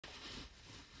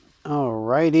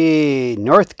Alrighty,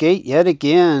 North Gate yet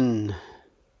again.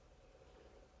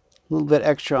 A little bit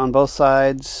extra on both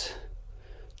sides.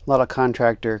 A lot of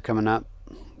contractor coming up,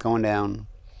 going down.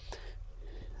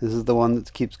 This is the one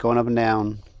that keeps going up and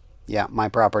down. Yeah, my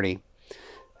property.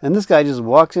 And this guy just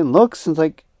walks in, looks, and it's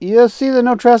like, you see the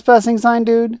no trespassing sign,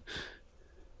 dude?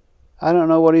 I don't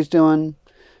know what he's doing.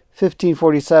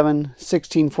 1547,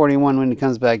 1641 when he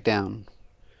comes back down.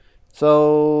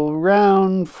 So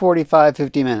around 45,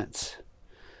 50 minutes.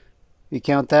 You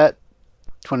count that,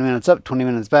 20 minutes up, 20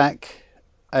 minutes back.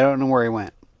 I don't know where he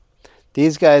went.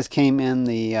 These guys came in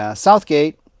the south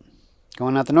gate,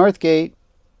 going out the north gate.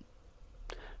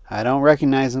 I don't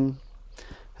recognize them.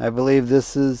 I believe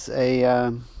this is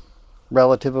a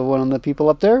relative of one of the people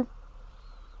up there.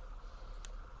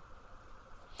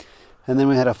 And then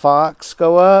we had a fox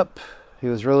go up. He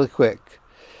was really quick.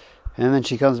 And then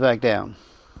she comes back down.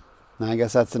 Now I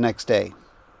guess that's the next day.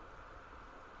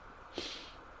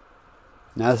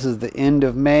 Now this is the end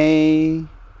of May.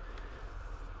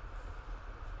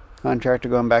 Contractor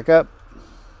going back up.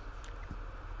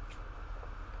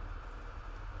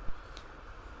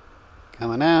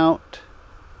 Coming out.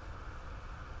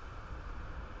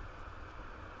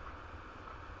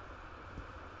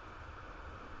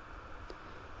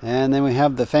 And then we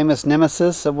have the famous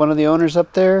nemesis of one of the owners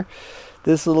up there.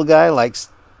 This little guy likes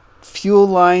fuel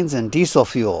lines and diesel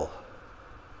fuel.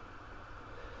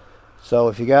 So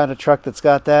if you got a truck that's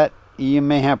got that, you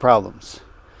may have problems.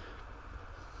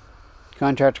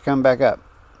 Contractor coming back up.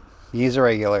 He's a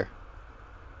regular.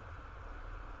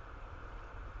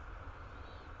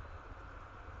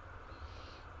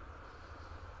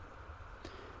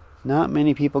 Not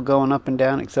many people going up and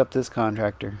down except this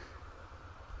contractor.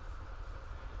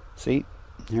 See,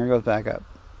 here it goes back up.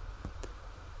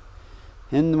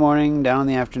 In the morning, down in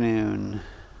the afternoon.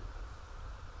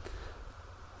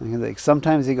 Like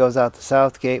sometimes he goes out the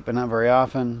south gate, but not very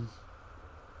often.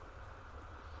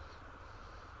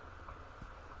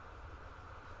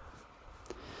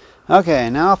 Okay,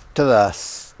 now off to the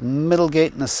middle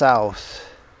gate in the south.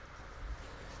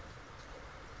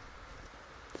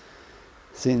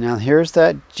 See, now here's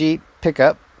that Jeep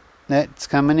pickup that's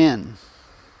coming in.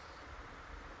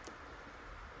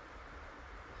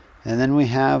 And then we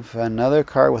have another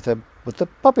car with a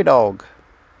puppy dog.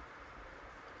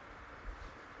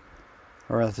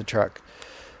 Or that's a truck.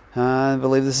 I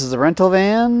believe this is a rental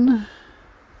van.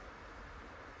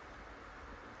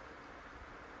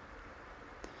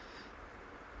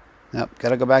 Nope,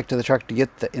 gotta go back to the truck to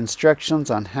get the instructions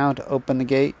on how to open the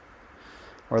gate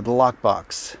or the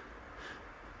lockbox.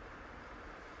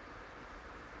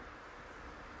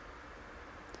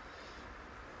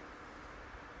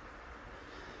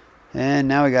 And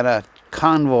now we got a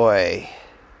convoy.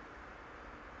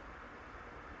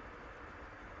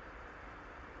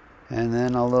 And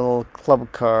then a little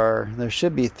club car. There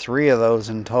should be 3 of those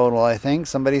in total, I think,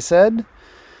 somebody said.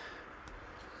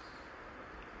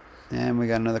 And we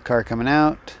got another car coming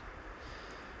out.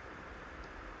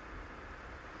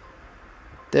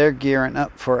 They're gearing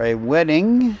up for a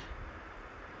wedding,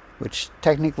 which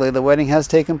technically the wedding has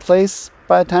taken place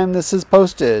by the time this is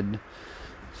posted.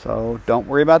 So don't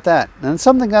worry about that. And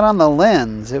something got on the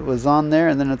lens. It was on there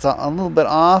and then it's a little bit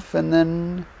off and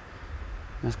then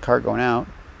there's a car going out.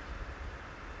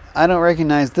 I don't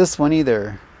recognize this one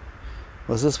either.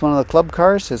 Was this one of the club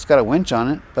cars? It's got a winch on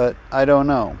it, but I don't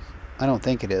know. I don't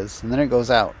think it is. And then it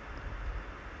goes out.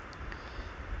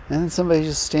 And then somebody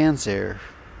just stands there.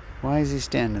 Why is he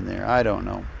standing there? I don't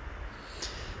know.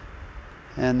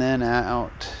 And then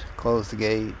out. Close the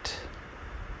gate.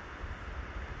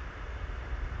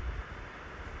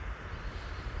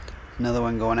 Another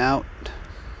one going out.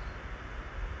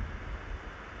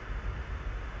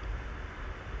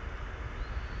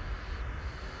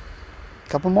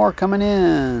 Couple more coming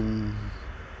in.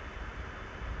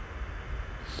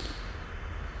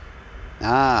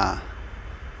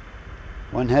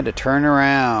 One had to turn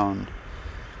around.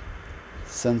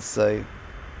 Since the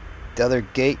other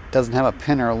gate doesn't have a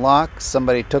pin or a lock,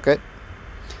 somebody took it.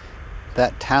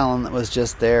 That Talon that was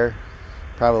just there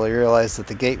probably realized that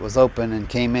the gate was open and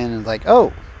came in and was like,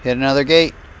 oh, hit another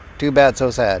gate. Too bad,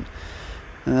 so sad.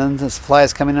 And then the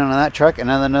supplies coming in on that truck, and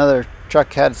then another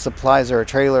truck had supplies or a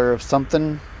trailer of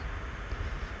something.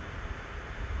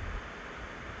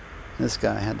 This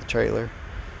guy had the trailer.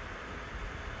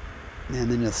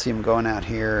 And then you'll see him going out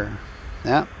here.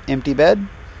 Yeah, empty bed.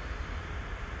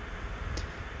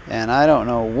 And I don't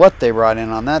know what they brought in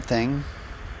on that thing.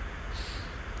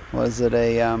 Was it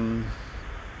a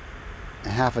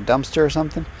half a dumpster or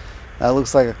something? That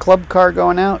looks like a club car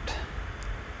going out.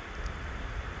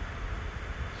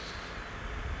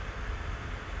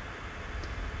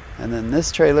 And then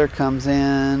this trailer comes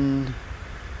in,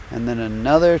 and then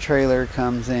another trailer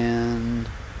comes in.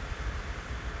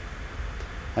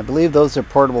 I believe those are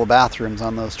portable bathrooms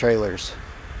on those trailers.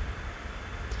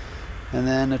 And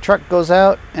then a truck goes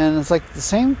out, and it's like the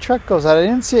same truck goes out. I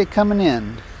didn't see it coming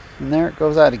in, and there it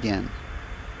goes out again.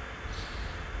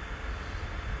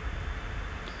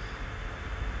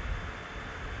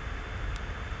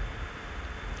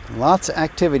 Lots of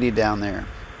activity down there.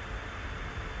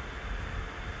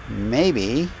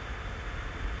 Maybe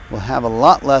we'll have a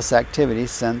lot less activity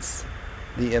since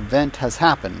the event has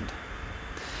happened.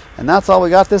 And that's all we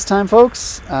got this time,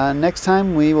 folks. Next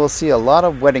time we will see a lot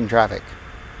of wedding traffic.